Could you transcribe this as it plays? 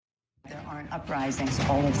aren't uprisings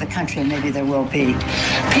all over the country, and maybe there will be.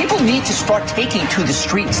 People need to start taking to the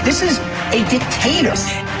streets. This is a dictator.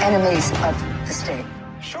 Enemies of the state.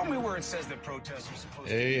 Show me where it says that protests are supposed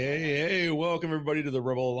to... Hey, welcome everybody to the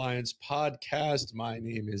Rebel Alliance podcast. My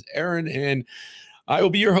name is Aaron, and I will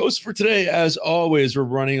be your host for today. As always, we're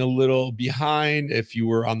running a little behind. If you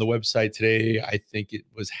were on the website today, I think it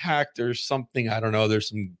was hacked or something. I don't know. There's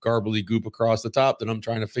some garbly goop across the top that I'm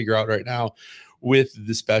trying to figure out right now with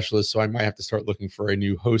the specialist. So I might have to start looking for a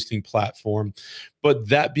new hosting platform. But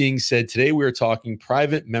that being said, today we are talking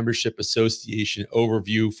Private Membership Association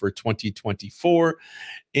overview for 2024.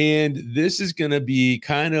 And this is going to be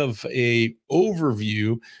kind of a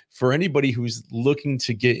overview for anybody who's looking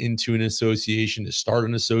to get into an association, to start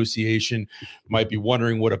an association, might be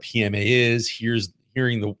wondering what a PMA is.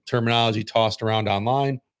 Hearing the terminology tossed around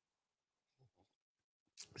online.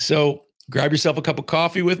 So grab yourself a cup of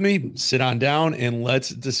coffee with me, sit on down, and let's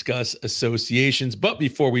discuss associations. But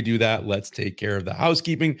before we do that, let's take care of the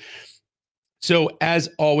housekeeping. So as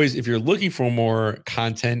always, if you're looking for more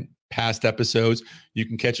content, past episodes, you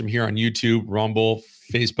can catch them here on YouTube, Rumble,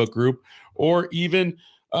 Facebook group, or even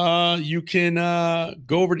you can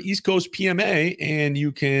go over to East Coast PMA and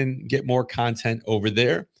you can get more content over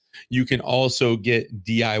there. You can also get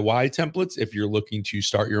DIY templates if you're looking to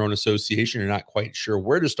start your own association. You're not quite sure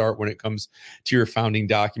where to start when it comes to your founding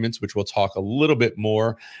documents, which we'll talk a little bit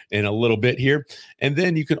more in a little bit here. And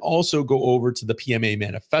then you can also go over to the PMA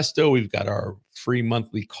Manifesto. We've got our free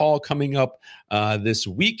monthly call coming up this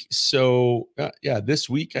week. So this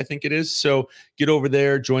week, I think it is. So get over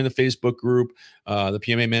there, join the Facebook group, the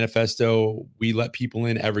PMA Manifesto. We let people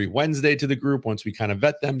in every Wednesday to the group once we kind of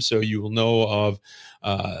vet them. So you will know of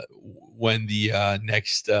when the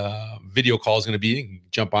next video call is going to be. You can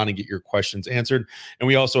jump on and get your questions answered. And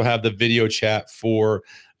we also have the video chat for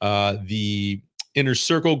the Inner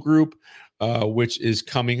Circle group, which is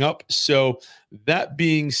coming up. So that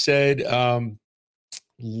being said,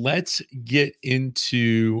 let's get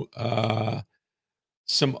into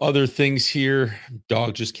some other things here.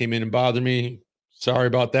 Dog just came in and bothered me. Sorry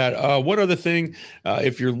about that. One other thing,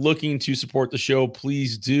 if you're looking to support the show,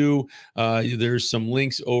 please do. There's some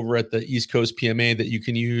links over at the East Coast PMA that you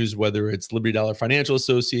can use, whether it's Liberty Dollar Financial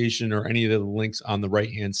Association or any of the links on the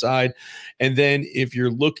right-hand side. And then if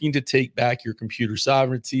you're looking to take back your computer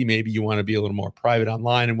sovereignty, maybe you want to be a little more private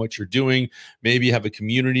online in what you're doing. Maybe you have a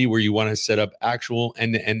community where you want to set up actual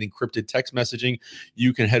end-to-end encrypted text messaging.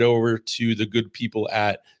 You can head over to the good people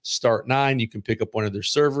at Start9. You can pick up one of their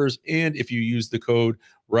servers. And if you use the code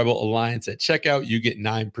Rebel Alliance at checkout, you get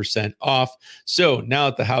 9% off. So now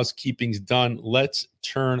that the housekeeping's done, let's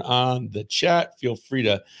turn on the chat. Feel free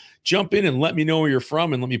to jump in and let me know where you're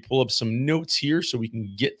from, and let me pull up some notes here so we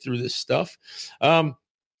can get through this stuff.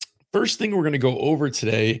 First thing we're going to go over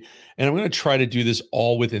today, and I'm going to try to do this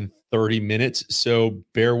all within 30 minutes. So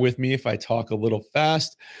bear with me if I talk a little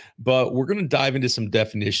fast, but we're going to dive into some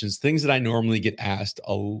definitions, things that I normally get asked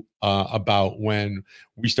about when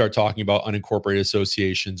we start talking about unincorporated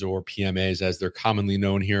associations, or PMAs as they're commonly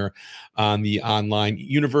known here on the online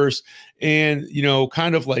universe. And,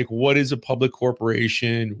 kind of like, what is a public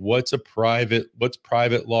corporation? What's private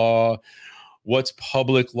law? What's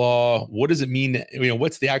public law? What does it mean?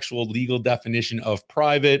 What's the actual legal definition of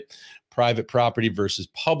private property versus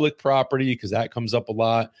public property? Because that comes up a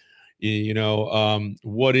lot.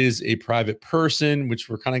 What is a private person, which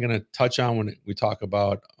we're kind of going to touch on when we talk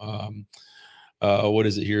about what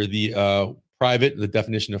is it here? The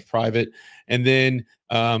definition of private. And then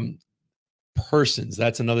persons.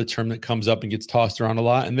 That's another term that comes up and gets tossed around a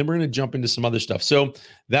lot. And then we're going to jump into some other stuff. So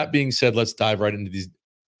that being said, let's dive right into these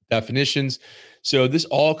definitions. So this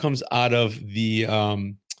all comes out of the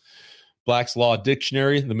Black's Law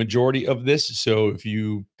Dictionary, the majority of this. So if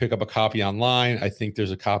you pick up a copy online, I think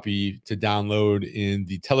there's a copy to download in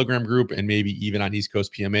the Telegram group, and maybe even on East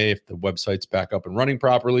Coast PMA if the website's back up and running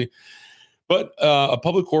properly. But a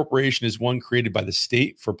public corporation is one created by the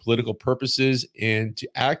state for political purposes and to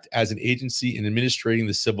act as an agency in administrating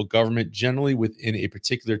the civil government, generally within a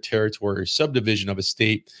particular territory or subdivision of a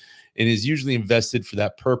state, and is usually invested for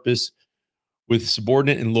that purpose with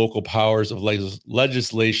subordinate and local powers of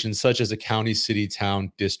legislation, such as a county, city, town,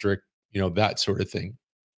 district, that sort of thing.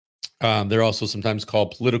 They're also sometimes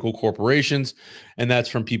called political corporations, and that's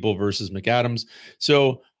from People versus McAdams.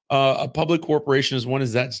 So a public corporation is one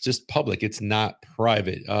that's just public. It's not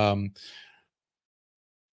private.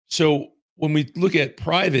 So when we look at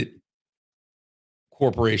private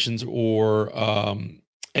corporations or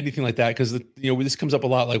anything like that, because this comes up a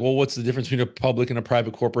lot, like, well, what's the difference between a public and a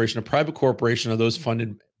private corporation? A private corporation are those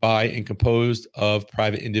funded by and composed of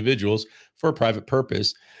private individuals for a private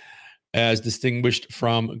purpose. as distinguished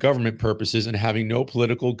from government purposes and having no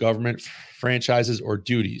political government franchises or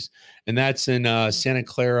duties. And that's in Santa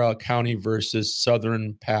Clara County versus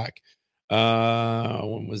Southern PAC.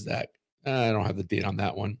 When was that? I don't have the date on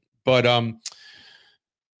that one. But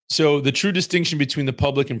so the true distinction between the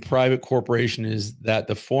public and private corporation is that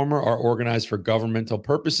the former are organized for governmental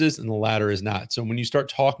purposes and the latter is not. So when you start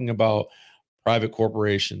talking about private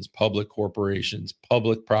corporations, public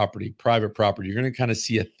property, private property, you're going to kind of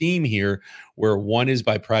see a theme here where one is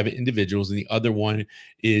by private individuals and the other one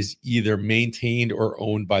is either maintained or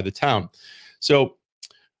owned by the town. So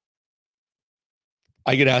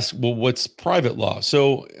I get asked, well, what's private law?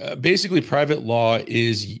 So basically, private law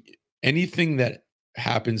is anything that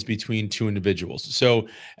happens between two individuals. So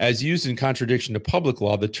as used in contradiction to public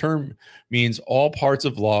law, the term means all parts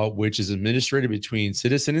of law which is administered between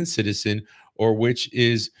citizen and citizen, or which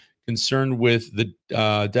is concerned with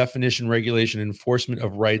the definition, regulation, and enforcement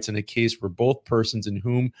of rights in a case where both persons in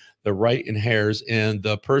whom the right inheres and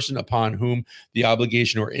the person upon whom the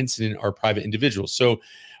obligation or incident are private individuals. So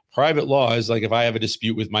private law is like if I have a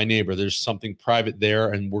dispute with my neighbor, there's something private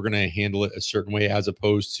there and we're going to handle it a certain way, as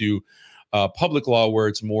opposed to public law where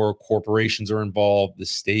it's more corporations are involved, the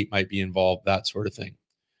state might be involved, that sort of thing.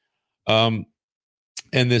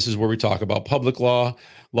 And this is where we talk about public law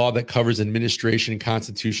that covers administration,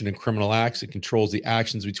 constitution, and criminal acts. It controls the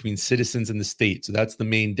actions between citizens and the state. So that's the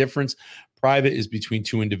main difference. Private is between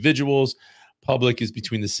two individuals. Public is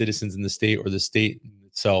between the citizens and the state, or the state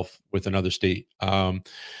itself with another state.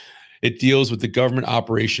 It deals with the government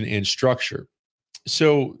operation and structure.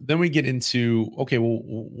 So then we get into, okay, well,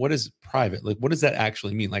 what is private? Like, what does that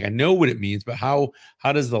actually mean? Like, I know what it means, but how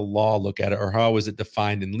does the law look at it, or how is it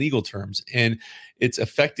defined in legal terms? And it's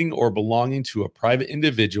affecting or belonging to a private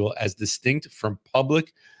individual as distinct from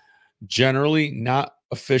public, generally not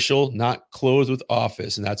official, not clothed with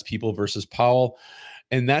office. And that's People versus Powell.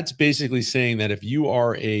 And that's basically saying that if you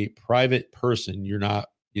are a private person, you're not,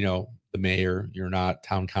 the mayor, you're not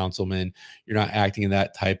town councilman, you're not acting in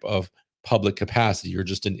that type of public capacity. You're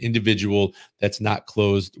just an individual that's not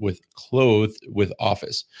clothed with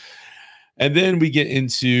office. And then we get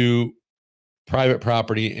into private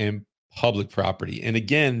property and public property. And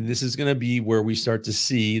again, this is going to be where we start to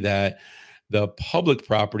see that the public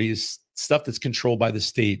property is stuff that's controlled by the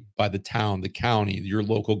state, by the town, the county, your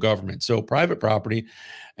local government. So private property,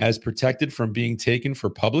 as protected from being taken for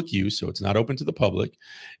public use, so it's not open to the public,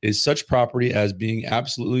 is such property as being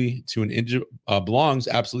absolutely belongs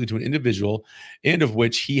absolutely to an individual, and of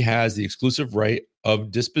which he has the exclusive right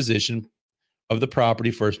of disposition of the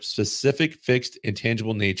property for a specific fixed and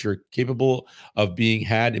tangible nature, capable of being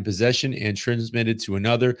had in possession and transmitted to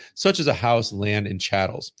another, such as a house, land, and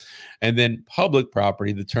chattels. And then public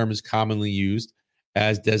property, the term is commonly used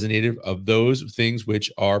as designative of those things which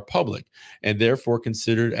are public and therefore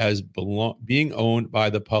considered as being owned by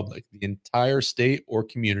the public, the entire state or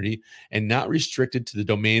community, and not restricted to the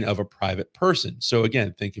domain of a private person. So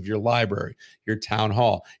again, think of your library, your town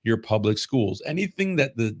hall, your public schools, anything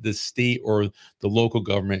that the state or the local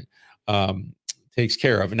government takes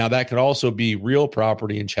care of. And now that could also be real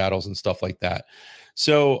property and chattels and stuff like that.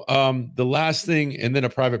 So the last thing, and then a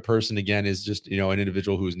private person, again, is just, an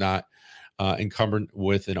individual who's not encumbered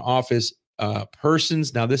with an office.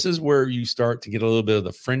 Persons. Now, this is where you start to get a little bit of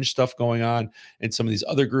the fringe stuff going on in some of these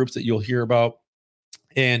other groups that you'll hear about.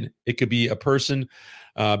 And it could be a person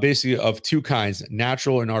basically of two kinds,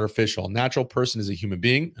 natural and artificial. Natural person is a human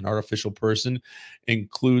being. An artificial person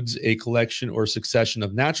includes a collection or succession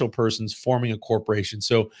of natural persons forming a corporation.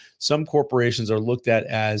 So some corporations are looked at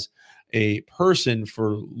as a person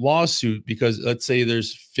for lawsuit because let's say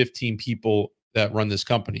there's 15 people that run this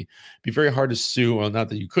company. It'd be very hard to sue. Well, not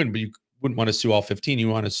that you couldn't, but you wouldn't want to sue all 15. You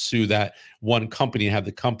want to sue that one company and have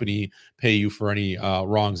the company pay you for any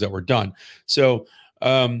wrongs that were done. So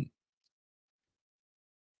that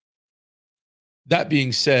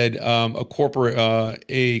being said,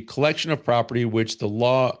 a collection of property which the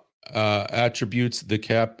law attributes the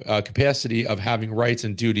capacity of having rights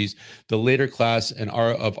and duties, the later class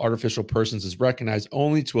of artificial persons is recognized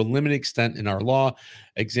only to a limited extent in our law.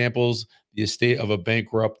 Examples: the estate of a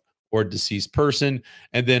bankrupt or deceased person.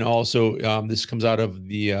 And then also this comes out of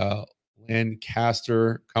the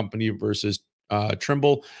Lancaster Company versus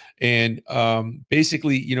Trimble. And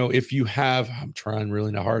basically, if you have, I'm trying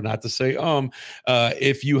really hard not to say,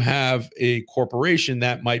 if you have a corporation,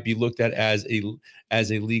 that might be looked at as a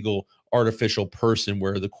legal artificial person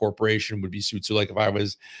where the corporation would be sued. So like if I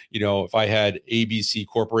was, if I had ABC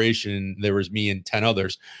Corporation and there was me and 10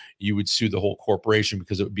 others, you would sue the whole corporation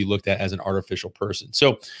because it would be looked at as an artificial person.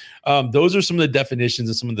 So those are some of the definitions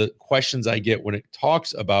and some of the questions I get when it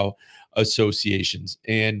talks about associations.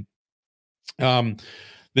 And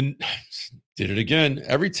then did it again.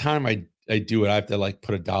 Every time I do it, I have to like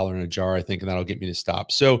put $1 in a jar, I think, and that'll get me to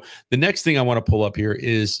stop. So the next thing I want to pull up here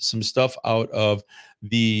is some stuff out of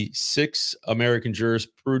the 6 American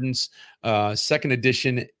Jurisprudence, 2nd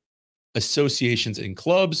edition, associations and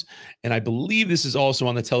clubs. And I believe this is also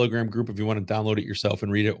on the Telegram group if you want to download it yourself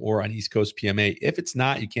and read it, or on East Coast PMA. If it's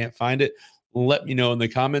not, you can't find it, let me know in the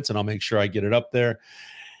comments and I'll make sure I get it up there.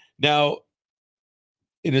 Now,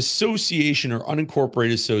 an association or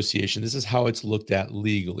unincorporated association, this is how it's looked at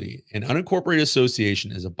legally. An unincorporated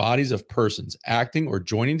association is a body of persons acting or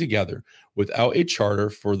joining together without a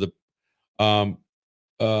charter for a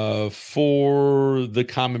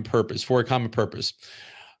common purpose.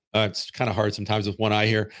 It's kind of hard sometimes with one eye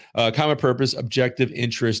here. Common purpose, objective,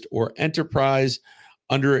 interest, or enterprise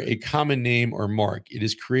under a common name or mark. It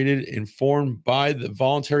is created and formed by the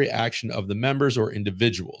voluntary action of the members or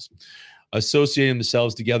individuals, associating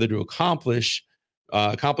themselves together to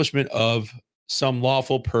accomplishment of some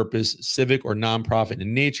lawful purpose, civic or nonprofit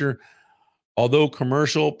in nature. Although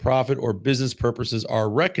commercial, profit, or business purposes are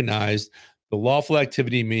recognized, a lawful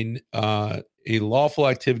activity may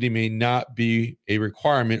not be a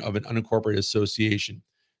requirement of an unincorporated association.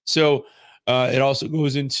 So it also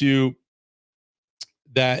goes into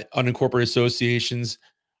that unincorporated associations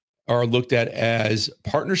are looked at as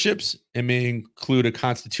partnerships and may include a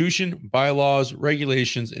constitution, bylaws,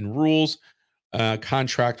 regulations, and rules,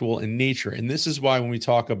 contractual in nature. And this is why when we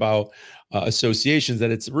talk about associations,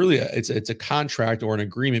 that it's really it's a contract or an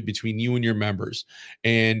agreement between you and your members.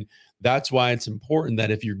 And that's why it's important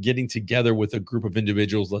that if you're getting together with a group of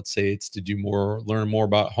individuals, let's say it's to learn more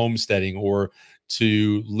about homesteading or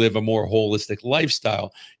to live a more holistic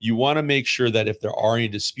lifestyle, you want to make sure that if there are any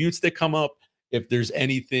disputes that come up, if there's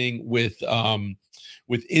anything within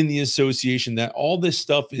the association, that all this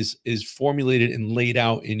stuff is formulated and laid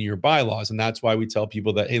out in your bylaws. And that's why we tell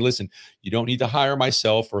people that, hey, listen, you don't need to hire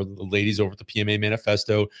myself or the ladies over at the PMA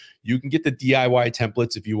Manifesto. You can get the DIY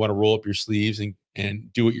templates if you want to roll up your sleeves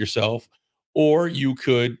and do it yourself, or you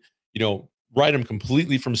could, write them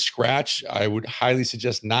completely from scratch. I would highly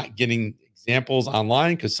suggest not getting examples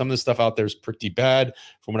online because some of the stuff out there is pretty bad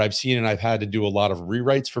from what I've seen, and I've had to do a lot of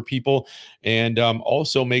rewrites for people. And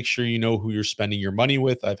also make sure you know who you're spending your money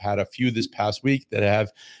with. I've had a few this past week that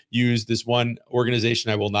have used this one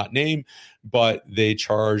organization I will not name, but they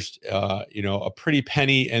charged a pretty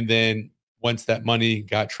penny, and then once that money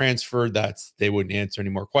got transferred, they wouldn't answer any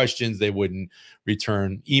more questions, they wouldn't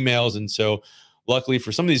return emails. And so luckily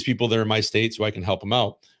for some of these people, they're in my state, so I can help them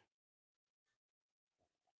out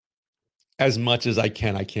as much as I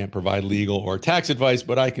can. I can't provide legal or tax advice,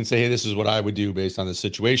 but I can say, hey, this is what I would do based on the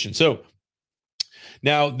situation. So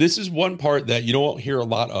now this is one part that you don't hear a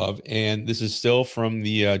lot of, and this is still from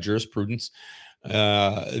the jurisprudence.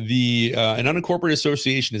 An unincorporated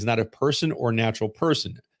association is not a person or natural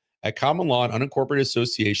person. At common law, an unincorporated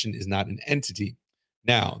association is not an entity.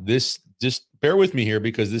 Now, this just bear with me here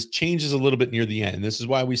because this changes a little bit near the end. And this is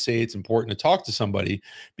why we say it's important to talk to somebody,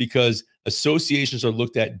 because associations are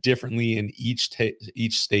looked at differently in each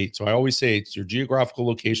state. So I always say it's your geographical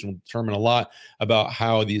location will determine a lot about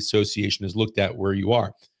how the association is looked at where you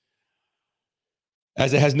are.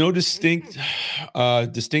 As it has no distinct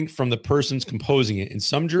from the persons composing it. In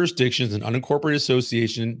some jurisdictions, an unincorporated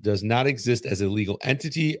association does not exist as a legal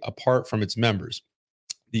entity apart from its members.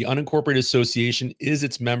 The unincorporated association is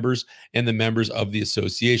its members and the members of the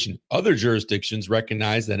association. Other jurisdictions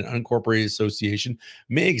recognize that an unincorporated association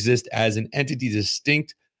may exist as an entity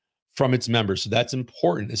distinct from its members. So that's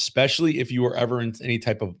important, especially if you were ever in any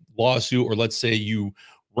type of lawsuit, or let's say you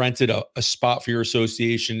rented a spot for your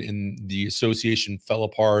association and the association fell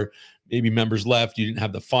apart, maybe members left, you didn't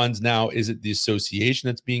have the funds. Now, is it the association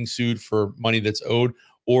that's being sued for money that's owed,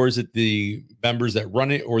 or is it the members that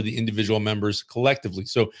run it, or the individual members collectively?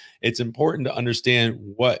 So it's important to understand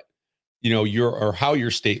what, how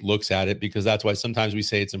your state looks at it, because that's why sometimes we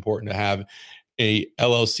say it's important to have a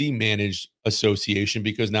LLC managed association,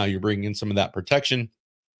 because now you're bringing in some of that protection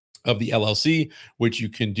of the LLC, which you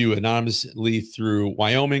can do anonymously through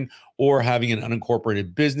Wyoming, or having an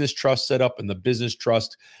unincorporated business trust set up, and the business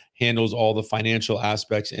trust handles all the financial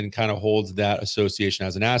aspects and kind of holds that association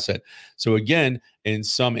as an asset. So again, in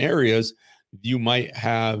some areas, you might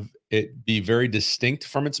have it be very distinct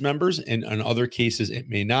from its members, and in other cases, it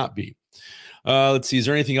may not be. Let's see. Is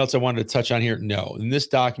there anything else I wanted to touch on here? No. In this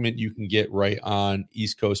document, you can get right on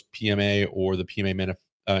East Coast PMA or the PMA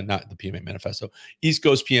not the PMA manifesto, East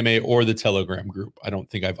Coast PMA or the Telegram group. I don't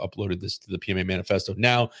think I've uploaded this to the PMA manifesto.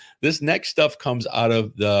 Now, this next stuff comes out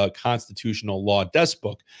of the Constitutional Law Desk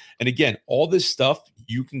book. And again, all this stuff,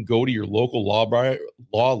 you can go to your local law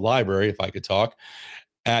library, if I could talk,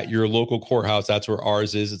 at your local courthouse. That's where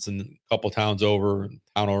ours is. It's in a couple towns over,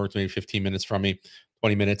 it's maybe 15 minutes from me,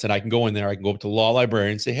 20 minutes. And I can go in there. I can go up to the law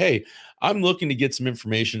library and say, hey, I'm looking to get some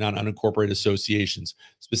information on unincorporated associations.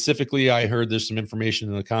 Specifically, I heard there's some information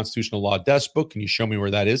in the Constitutional Law Desk book. Can you show me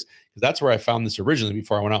where that is? Because that's where I found this originally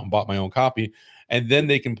before I went out and bought my own copy. And then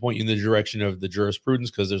they can point you in the direction of the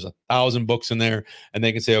jurisprudence, because there's 1,000 books in there. And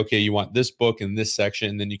they can say, okay, you want this book in this section.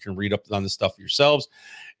 And then you can read up on the stuff yourselves.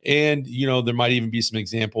 And, there might even be some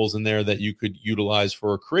examples in there that you could utilize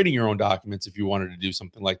for creating your own documents if you wanted to do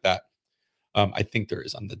something like that. I think there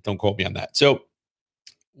is. Don't quote me on that. So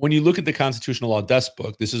when you look at the Constitutional Law Desk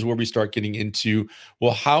book, this is where we start getting into,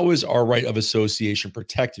 well, how is our right of association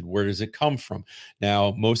protected? Where does it come from?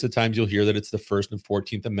 Now, most of the times you'll hear that it's the First and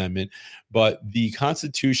 14th Amendment, but the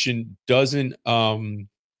Constitution doesn't, what's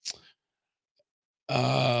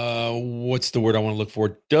the word I want to look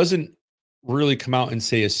for? Doesn't really come out and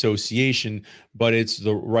say association, but it's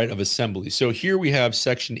the right of assembly. So here we have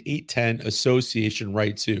Section 810, Association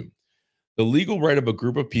Right 2. The legal right of a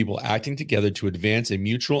group of people acting together to advance a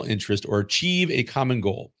mutual interest or achieve a common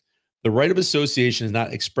goal. The right of association is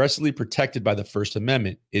not expressly protected by the First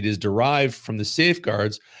Amendment. It is derived from the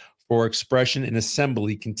safeguards for expression and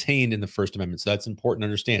assembly contained in the First Amendment. So that's important to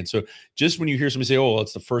understand. So just when you hear somebody say, oh, well,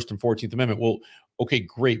 it's the First and 14th Amendment, well, okay,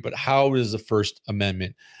 great. But how is the First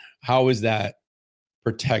Amendment? How is that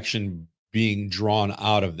protection being drawn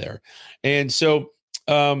out of there? And so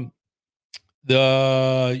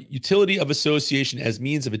the utility of association as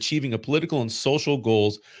means of achieving a political and social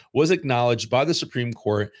goals was acknowledged by the Supreme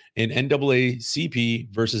Court in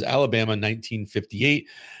NAACP versus Alabama 1958.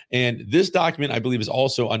 And this document, I believe, is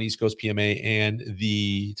also on East Coast PMA and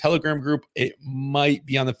the Telegram group. It might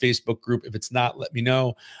be on the Facebook group. If it's not, let me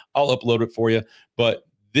know. I'll upload it for you. But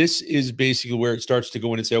this is basically where it starts to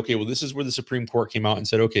go in and say, okay, well, this is where the Supreme Court came out and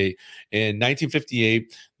said, okay, in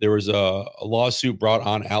 1958, there was a lawsuit brought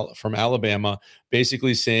on from Alabama,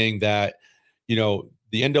 basically saying that, the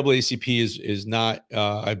NAACP is not,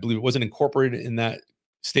 I believe it wasn't incorporated in that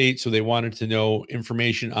state. So they wanted to know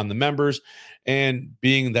information on the members, and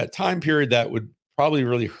being that time period, that would probably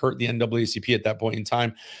really hurt the NAACP at that point in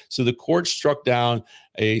time. So the court struck down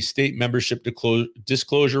a state membership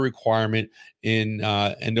disclosure requirement in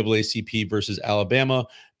NAACP versus Alabama,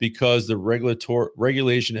 because the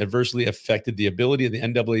regulation adversely affected the ability of the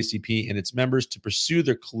NAACP and its members to pursue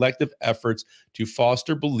their collective efforts to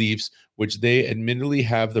foster beliefs which they admittedly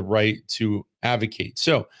have the right to advocate.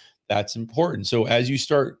 So that's important. So as you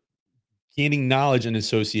start gaining knowledge in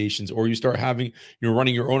associations, or you start you're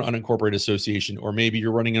running your own unincorporated association, or maybe you're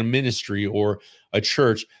running a ministry or a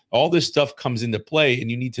church, all this stuff comes into play, and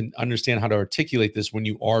you need to understand how to articulate this when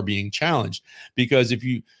you are being challenged. Because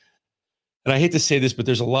and I hate to say this, but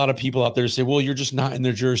there's a lot of people out there who say, well, you're just not in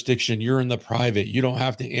their jurisdiction. You're in the private. You don't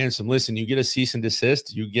have to answer them. Listen, you get a cease and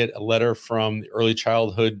desist. You get a letter from the early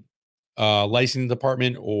childhood licensing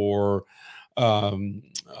department, or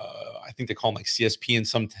I think they call them like CSP in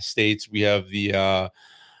some states. We have we have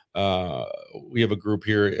a group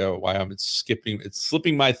here. Why it's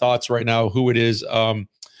slipping my thoughts right now who it is.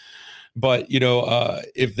 But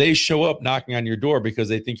if they show up knocking on your door because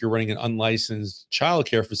they think you're running an unlicensed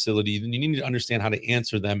childcare facility, then you need to understand how to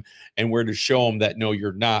answer them and where to show them that, no,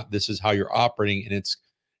 you're not. This is how you're operating, and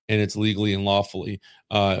it's legally and lawfully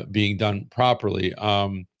being done properly.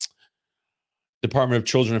 Department of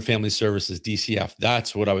Children and Family Services, DCF.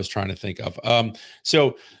 That's what I was trying to think of.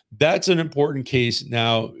 So that's an important case.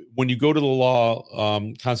 Now, when you go to the law,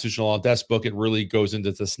 Constitutional Law Desk book, it really goes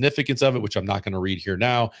into the significance of it, which I'm not going to read here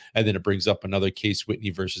now. And then it brings up another case, Whitney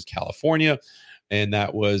versus California. And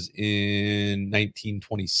that was in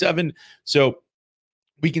 1927. So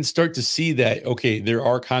we can start to see that, okay, there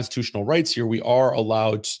are constitutional rights here. We are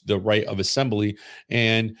allowed the right of assembly.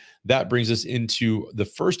 And that brings us into the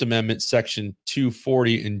First Amendment, Section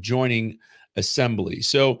 240, and joining assembly.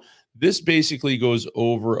 So this basically goes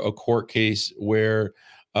over a court case where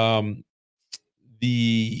let's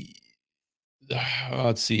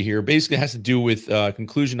see here, basically has to do with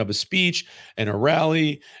conclusion of a speech and a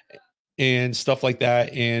rally and stuff like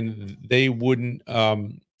that. And they wouldn't,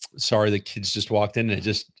 sorry, the kids just walked in and it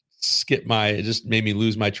just made me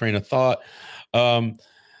lose my train of thought.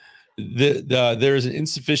 There is an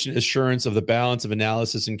insufficient assurance of the balance of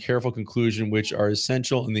analysis and careful conclusion, which are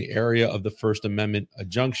essential in the area of the First Amendment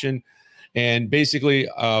adjunction. And basically,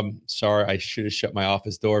 sorry, I should have shut my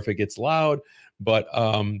office door if it gets loud, but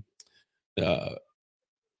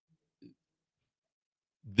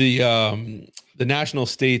the National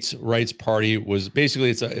States Rights Party was basically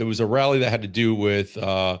it was a rally that had to do with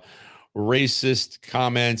racist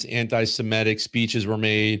comments, anti-Semitic speeches were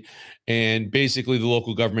made, and basically the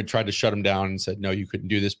local government tried to shut them down and said, no, you couldn't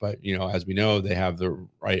do this. But as we know, they have the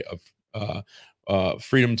right of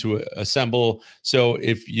freedom to assemble. So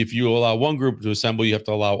if you allow one group to assemble, you have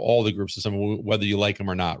to allow all the groups to assemble, whether you like them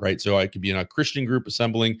or not, right? So I could be in a Christian group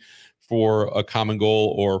assembling for a common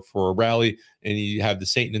goal or for a rally, and you have the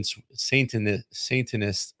Satanists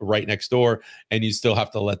right next door, and you still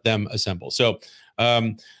have to let them assemble. So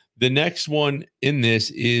the next one in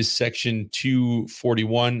this is Section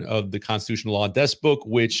 241 of the Constitutional Law Desk Book,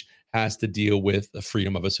 which has to deal with the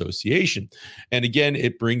freedom of association. And again,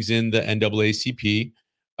 it brings in the NAACP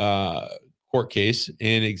court case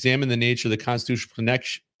and examine the nature of the constitutional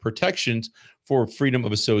protections for freedom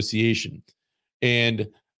of association. And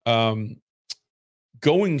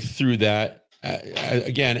going through that,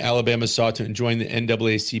 again, Alabama sought to enjoin the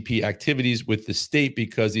NAACP activities with the state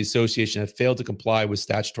because the association had failed to comply with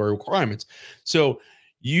statutory requirements. So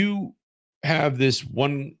you have this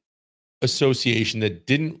one association that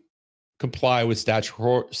didn't comply with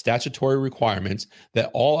statutory requirements,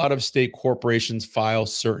 that all out-of-state corporations file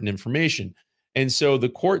certain information. And so the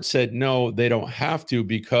court said, no, they don't have to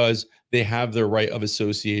because they have their right of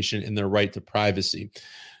association and their right to privacy.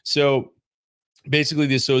 So basically,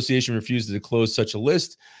 the association refused to close such a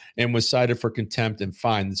list and was cited for contempt and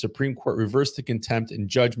fined. The Supreme Court reversed the contempt in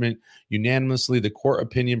judgment unanimously. The court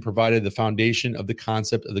opinion provided the foundation of the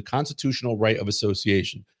concept of the constitutional right of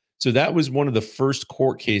association. So that was one of the first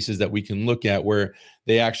court cases that we can look at where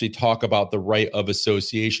they actually talk about the right of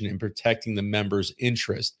association and protecting the members'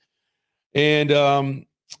 interest. And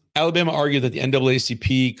Alabama argued that the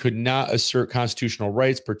NAACP could not assert constitutional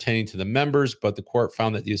rights pertaining to the members, but the court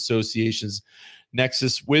found that the association's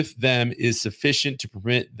nexus with them is sufficient to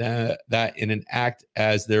permit that in an act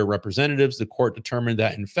as their representatives. The court determined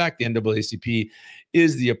that, in fact, the NAACP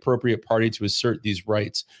is the appropriate party to assert these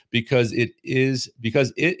rights because it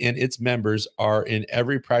and its members are in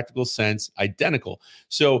every practical sense identical.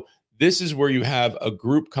 So this is where you have a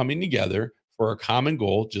group coming together for a common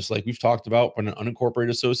goal, just like we've talked about for an unincorporated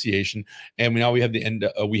association. And we have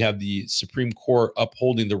the Supreme Court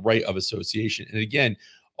upholding the right of association. And again,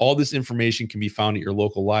 all this information can be found at your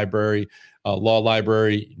local library, law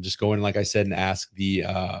library. You can just go in, like I said, and ask the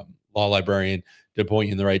law librarian to point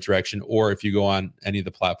you in the right direction. Or if you go on any of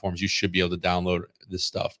the platforms, you should be able to download this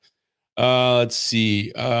stuff. Let's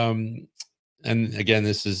see. And again,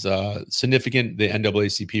 this is significant. The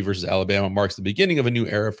NAACP versus Alabama marks the beginning of a new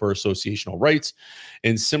era for associational rights.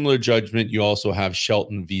 In similar judgment, you also have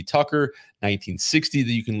Shelton v. Tucker, 1960,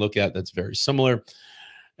 that you can look at. That's very similar.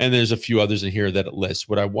 And there's a few others in here that it lists.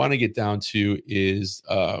 What I want to get down to is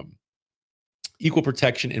equal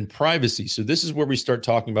protection and privacy. So this is where we start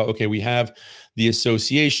talking about, okay, we have the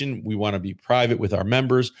association. We want to be private with our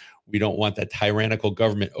members. We don't want that tyrannical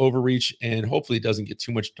government overreach. And hopefully it doesn't get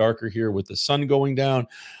too much darker here with the sun going down.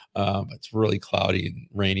 It's really cloudy and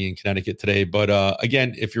rainy in Connecticut today. But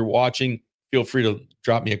again, if you're watching, feel free to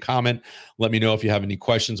drop me a comment. Let me know if you have any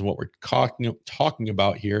questions on what we're talking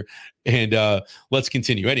about here. And let's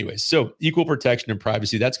continue. Anyways, so equal protection and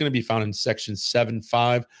privacy, that's going to be found in Section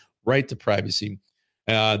 7.5, right to privacy.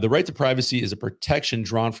 The right to privacy is a protection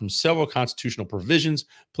drawn from several constitutional provisions,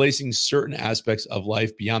 placing certain aspects of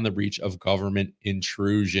life beyond the reach of government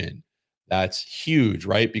intrusion. That's huge,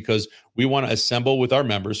 right? Because we want to assemble with our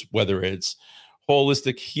members, whether it's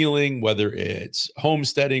holistic healing, whether it's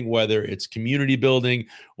homesteading, whether it's community building,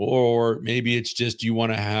 or maybe it's just you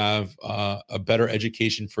want to have a better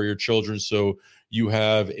education for your children. So you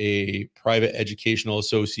have a private educational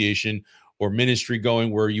association or ministry going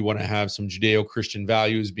where you want to have some Judeo-Christian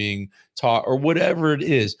values being taught, or whatever it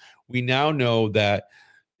is. We now know that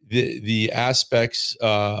the aspects, there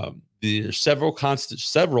are several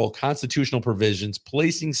constitutional provisions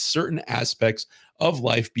placing certain aspects of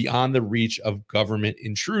life beyond the reach of government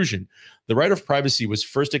intrusion. The right of privacy was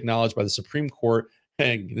first acknowledged by the Supreme Court,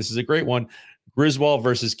 and this is a great one, Griswold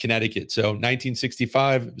versus Connecticut. So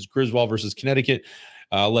 1965, it was Griswold versus Connecticut.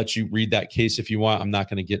 I'll let you read that case if you want. I'm not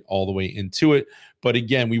going to get all the way into it. But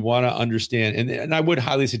again, we want to understand, and I would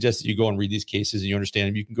highly suggest that you go and read these cases and you understand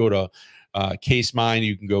them. You can go to CaseMine,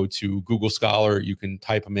 you can go to Google Scholar, you can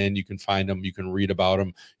type them in, you can find them, you can read about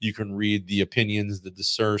them, you can read the opinions, the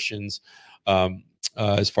assertions.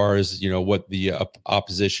 as far as what the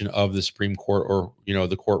opposition of the Supreme Court or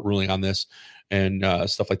the court ruling on this and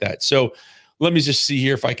stuff like that. So let me just see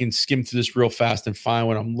here if I can skim through this real fast and find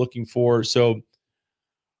what I'm looking for. So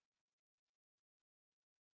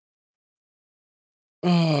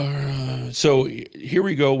here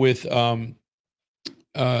we go with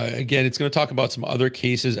again, it's going to talk about some other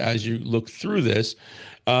cases as you look through this.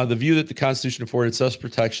 The view that the Constitution afforded such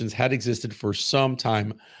protections had existed for some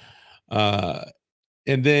time.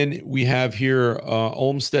 And then we have here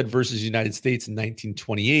Olmstead versus United States in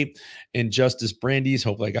 1928, and Justice Brandeis,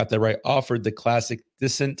 hopefully I got that right, offered the classic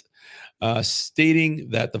dissent, stating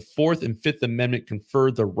that the Fourth and Fifth Amendment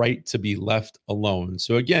conferred the right to be left alone.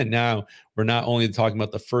 So again, now we're not only talking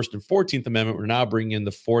about the First and 14th Amendment, we're now bringing in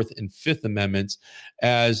the Fourth and Fifth Amendments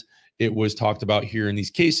as it was talked about here in these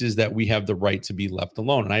cases, that we have the right to be left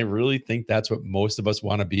alone. And I really think that's what most of us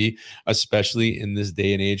want to be, especially in this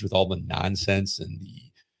day and age with all the nonsense and the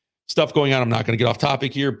stuff going on. I'm not going to get off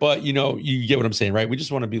topic here, but you get what I'm saying, right? We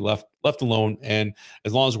just want to be left alone. And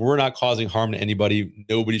as long as we're not causing harm to anybody,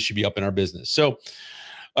 nobody should be up in our business. So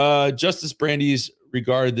Justice Brandeis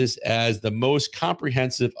regarded this as the most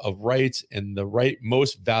comprehensive of rights and the right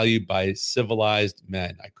most valued by civilized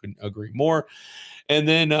men. I couldn't agree more. And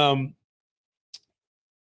then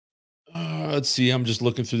let's see, I'm just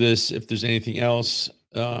looking through this if there's anything else.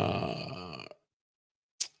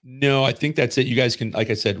 No, I think that's it. You guys can, like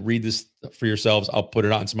I said, read this for yourselves. I'll put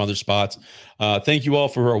it on some other spots. Thank you all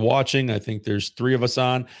for watching. I think there's 3 of us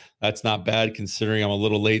on. That's not bad considering I'm a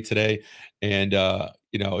little late today. And,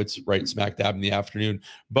 it's right smack dab in the afternoon.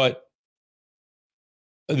 But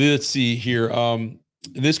let's see here.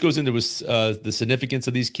 This goes into the significance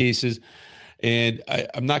of these cases. And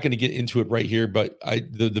I'm not going to get into it right here, but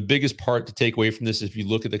the biggest part to take away from this, if you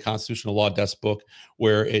look at the Constitutional Law Desk book,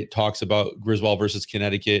 where it talks about Griswold versus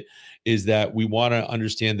Connecticut, is that we want to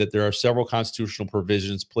understand that there are several constitutional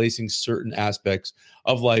provisions placing certain aspects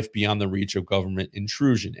of life beyond the reach of government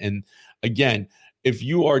intrusion. And again, if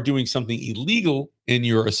you are doing something illegal in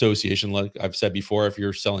your association, like I've said before, if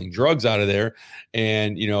you're selling drugs out of there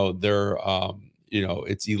and, they're,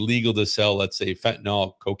 it's illegal to sell, let's say,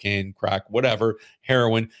 fentanyl, cocaine, crack, whatever,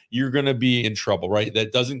 heroin, you're going to be in trouble, right?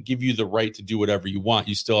 That doesn't give you the right to do whatever you want.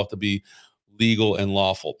 You still have to be legal and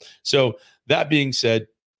lawful. So that being said,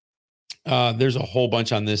 there's a whole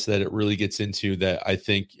bunch on this that it really gets into that I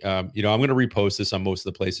think, I'm going to repost this on most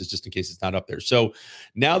of the places just in case it's not up there. So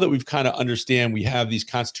now that we've kind of understand, we have these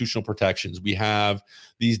constitutional protections, we have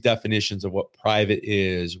these definitions of what private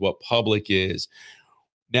is, what public is.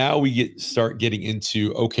 Now we start getting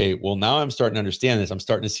into, okay, well, now I'm starting to understand this. I'm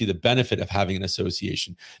starting to see the benefit of having an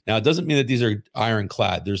association. Now, it doesn't mean that these are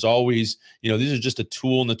ironclad. There's always, these are just a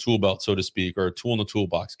tool in the tool belt, so to speak, or a tool in the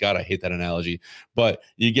toolbox. God, I hate that analogy, but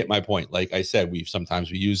you get my point. Like I said, we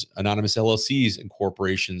use anonymous LLCs and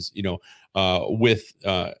corporations, with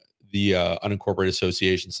the unincorporated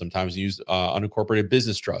association. Sometimes use unincorporated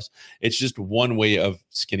business trust. It's just one way of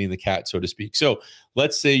skinning the cat, so to speak. So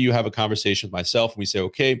let's say you have a conversation with myself and we say,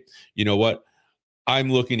 okay, you know what? I'm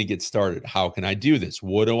looking to get started. How can I do this?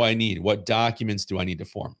 What do I need? What documents do I need to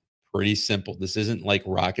form? Pretty simple. This isn't like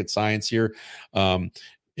rocket science here.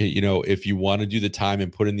 If you want to do the time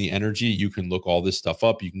and put in the energy, you can look all this stuff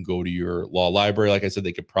up. You can go to your law library. Like I said,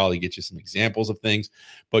 they could probably get you some examples of things,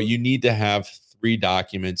 but you need to have 3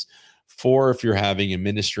 documents, 4 if you're having a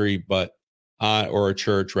ministry, or a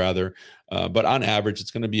church rather. But on average, it's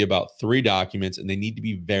going to be about 3 documents, and they need to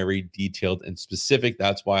be very detailed and specific.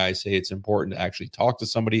 That's why I say it's important to actually talk to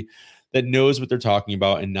somebody that knows what they're talking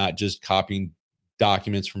about and not just copying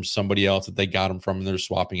documents from somebody else that they got them from and they're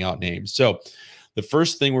swapping out names. So the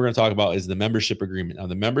first thing we're going to talk about is the membership agreement. Now,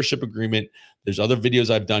 the membership agreement, there's other videos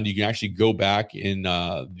I've done. You can actually go back in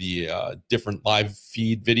the different live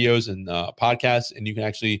feed videos and podcasts, and you can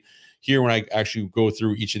actually hear when I actually go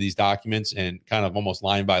through each of these documents and kind of almost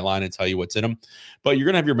line by line and tell you what's in them. But you're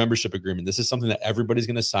going to have your membership agreement. This is something that everybody's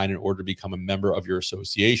going to sign in order to become a member of your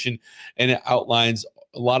association, and it outlines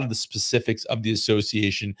a lot of the specifics of the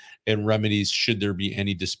association and remedies should there be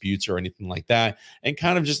any disputes or anything like that, and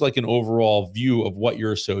kind of just like an overall view of what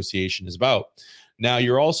your association is about. Now,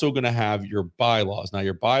 you're also going to have your bylaws. Now,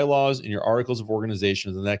 your bylaws and your articles of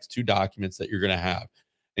organization are the next 2 documents that you're going to have.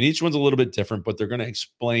 And each one's a little bit different, but they're going to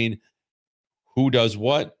explain who does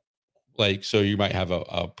what, Like, so you might have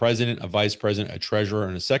a president, a vice president, a treasurer,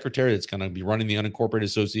 and a secretary that's going to be running the unincorporated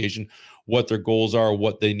association, what their goals are,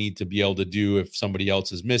 what they need to be able to do if somebody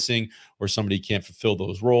else is missing or somebody can't fulfill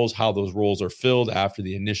those roles, how those roles are filled after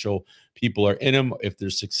the initial people are in them, if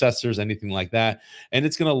there's successors, anything like that. And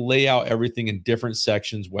it's going to lay out everything in different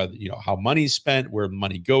sections, whether, how money's spent, where the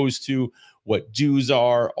money goes to, what dues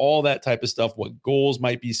are, all that type of stuff, what goals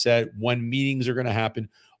might be set, when meetings are going to happen.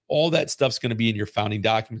 All that stuff's going to be in your founding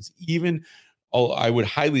documents. Even I would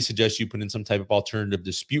highly suggest you put in some type of alternative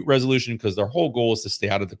dispute resolution, because their whole goal is to stay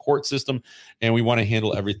out of the court system, and we want to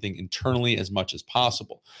handle everything internally as much as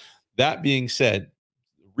possible. That being said,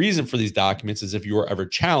 the reason for these documents is if you are ever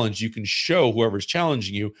challenged, you can show whoever's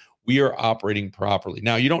challenging you, we are operating properly.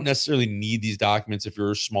 Now, you don't necessarily need these documents if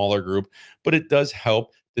you're a smaller group, but it does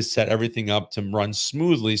help to set everything up to run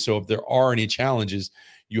smoothly. So if there are any challenges,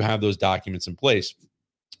 you have those documents in place.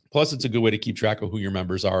 Plus, it's a good way to keep track of who your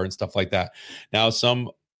members are and stuff like that. Now,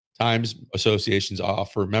 sometimes associations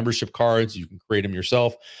offer membership cards. You can create them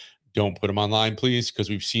yourself. Don't put them online, please, because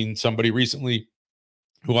we've seen somebody recently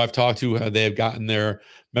who I've talked to, they have gotten their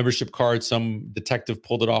membership card. Some detective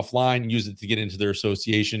pulled it offline, used it to get into their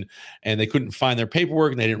association, and they couldn't find their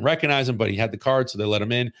paperwork, and they didn't recognize him, but he had the card, so they let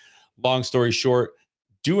him in. Long story short,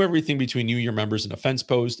 do everything between you, your members, and a fence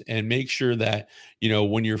post, and make sure that,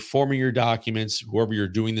 when you're forming your documents, whoever you're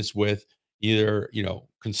doing this with, either,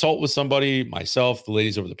 consult with somebody, myself, the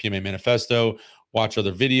ladies over the PMA Manifesto, watch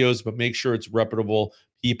other videos, but make sure it's reputable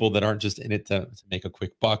people that aren't just in it to make a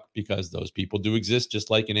quick buck, because those people do exist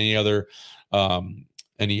just like in any other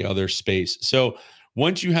space. So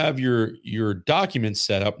once you have your documents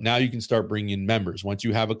set up, now you can start bringing in members. Once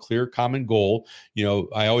you have a clear common goal,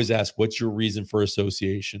 I always ask, what's your reason for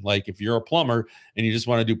association? Like if you're a plumber and you just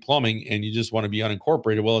want to do plumbing and you just want to be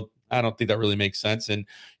unincorporated, well, I don't think that really makes sense. And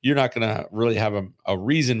you're not going to really have a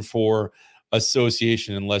reason for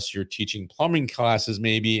association unless you're teaching plumbing classes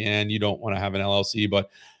maybe, and you don't want to have an LLC, but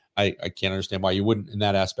I can't understand why you wouldn't in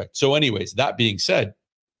that aspect. So anyways, that being said,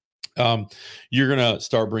 you're going to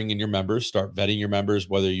start bringing your members, start vetting your members,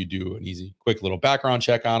 whether you do an easy, quick little background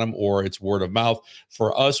check on them or it's word of mouth.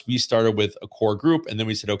 For us, we started with a core group, and then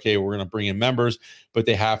we said, okay, we're going to bring in members, but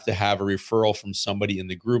they have to have a referral from somebody in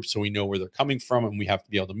the group so we know where they're coming from, and we have to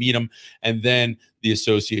be able to meet them. And then the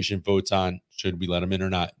association votes on should we let them in or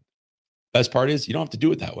not. Best part is you don't have to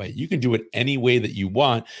do it that way. You can do it any way that you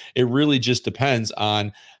want. It really just depends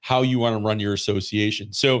on how you want to run your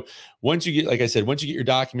association. So once you get, like I said, once you get your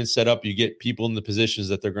documents set up, you get people in the positions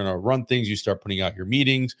that they're going to run things, you start putting out your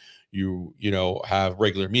meetings, you have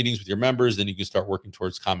regular meetings with your members, then you can start working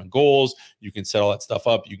towards common goals. You can set all that stuff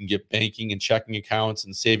up. You can get banking and checking accounts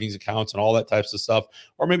and savings accounts and all that types of stuff.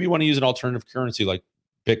 Or maybe you want to use an alternative currency like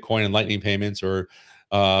Bitcoin and Lightning payments, or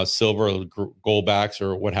silver or gold backs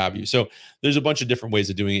or what have you. So there's a bunch of different ways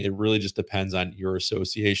of doing it. It really just depends on your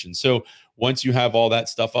association. So once you have all that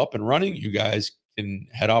stuff up and running, you guys can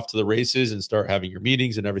head off to the races and start having your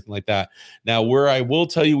meetings and everything like that. Now, where I will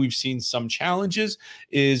tell you we've seen some challenges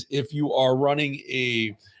is if you are running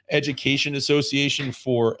a education association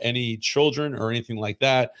for any children or anything like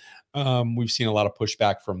that. We've seen a lot of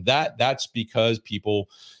pushback from that. That's because people,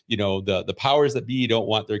 the powers that be don't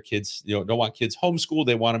want their kids, don't want kids homeschooled.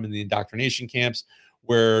 They want them in the indoctrination camps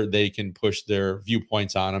where they can push their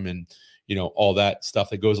viewpoints on them and, all that stuff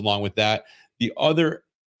that goes along with that. The other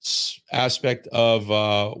aspect of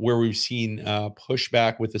where we've seen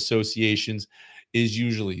pushback with associations is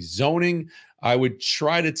usually zoning. I would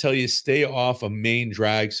try to tell you, stay off a main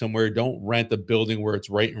drag somewhere. Don't rent a building where it's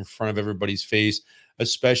right in front of everybody's face,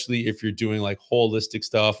 especially if you're doing like holistic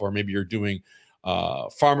stuff, or maybe you're doing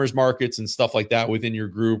farmers markets and stuff like that within your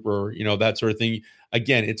group, or, that sort of thing.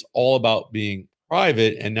 Again, it's all about being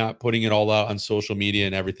private and not putting it all out on social media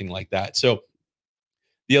and everything like that. So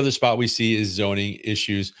the other spot we see is zoning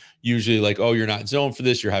issues, usually like, oh, you're not zoned for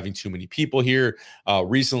this. You're having too many people here.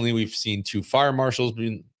 Recently, we've seen 2 fire marshals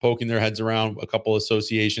been poking their heads around a couple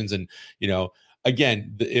associations. And,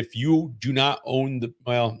 again, if you do not own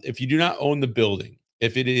the building,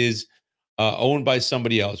 if it is owned by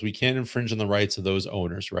somebody else, we can't infringe on the rights of those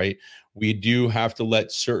owners, right? We do have to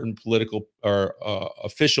let certain political or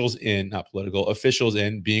officials in, not political officials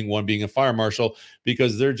in, being a fire marshal,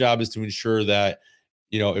 because their job is to ensure that,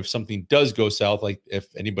 if something does go south, like if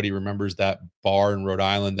anybody remembers that bar in Rhode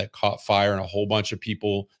Island that caught fire and a whole bunch of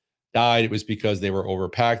people died, it was because they were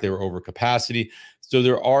overpacked, they were over capacity. So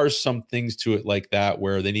there are some things to it like that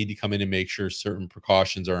where they need to come in and make sure certain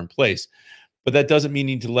precautions are in place. But that doesn't mean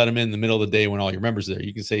you need to let them in the middle of the day when all your members are there.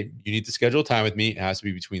 You can say, you need to schedule time with me. It has to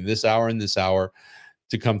be between this hour and this hour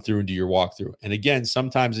to come through and do your walkthrough. And again,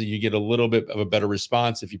 sometimes you get a little bit of a better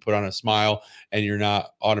response if you put on a smile and you're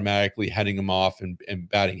not automatically heading them off and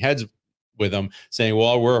batting heads with them, saying,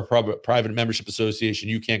 well, we're a private membership association.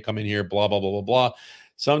 You can't come in here, blah, blah, blah, blah, blah.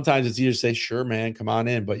 Sometimes it's easier to say, sure, man, come on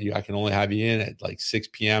in, but I can only have you in at like 6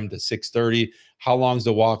 p.m. to 6:30. How long is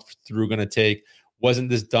the walkthrough going to take? Wasn't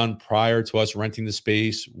this done prior to us renting the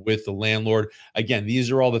space with the landlord? Again,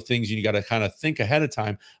 these are all the things you got to kind of think ahead of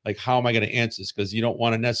time. Like, how am I going to answer this? Because you don't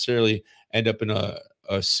want to necessarily end up in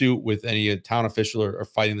a suit with any town official or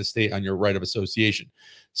fighting the state on your right of association.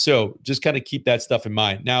 So just kind of keep that stuff in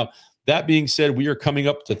mind. Now, that being said, we are coming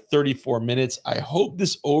up to 34 minutes. I hope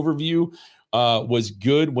this overview was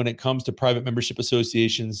good when it comes to private membership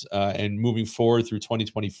associations and moving forward through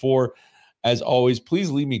 2024. As always, please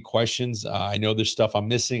leave me questions. I know there's stuff I'm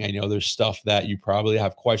missing. I know there's stuff that you probably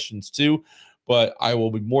have questions too, but I will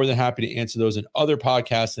be more than happy to answer those in other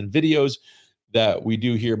podcasts and videos that we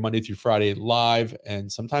do here Monday through Friday live,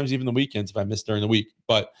 and sometimes even the weekends if I miss during the week.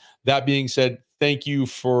 But that being said, thank you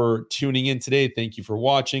for tuning in today. Thank you for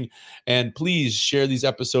watching. And please share these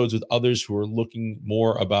episodes with others who are looking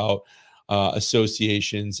more about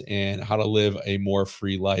associations and how to live a more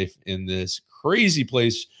free life in this crazy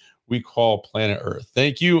place we call planet Earth.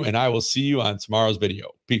 Thank you, and I will see you on tomorrow's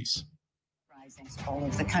video. Peace. Risings all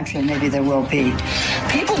over the country, maybe there will be.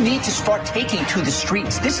 People need to start taking to the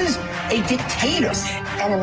streets. This is a dictator. Enemy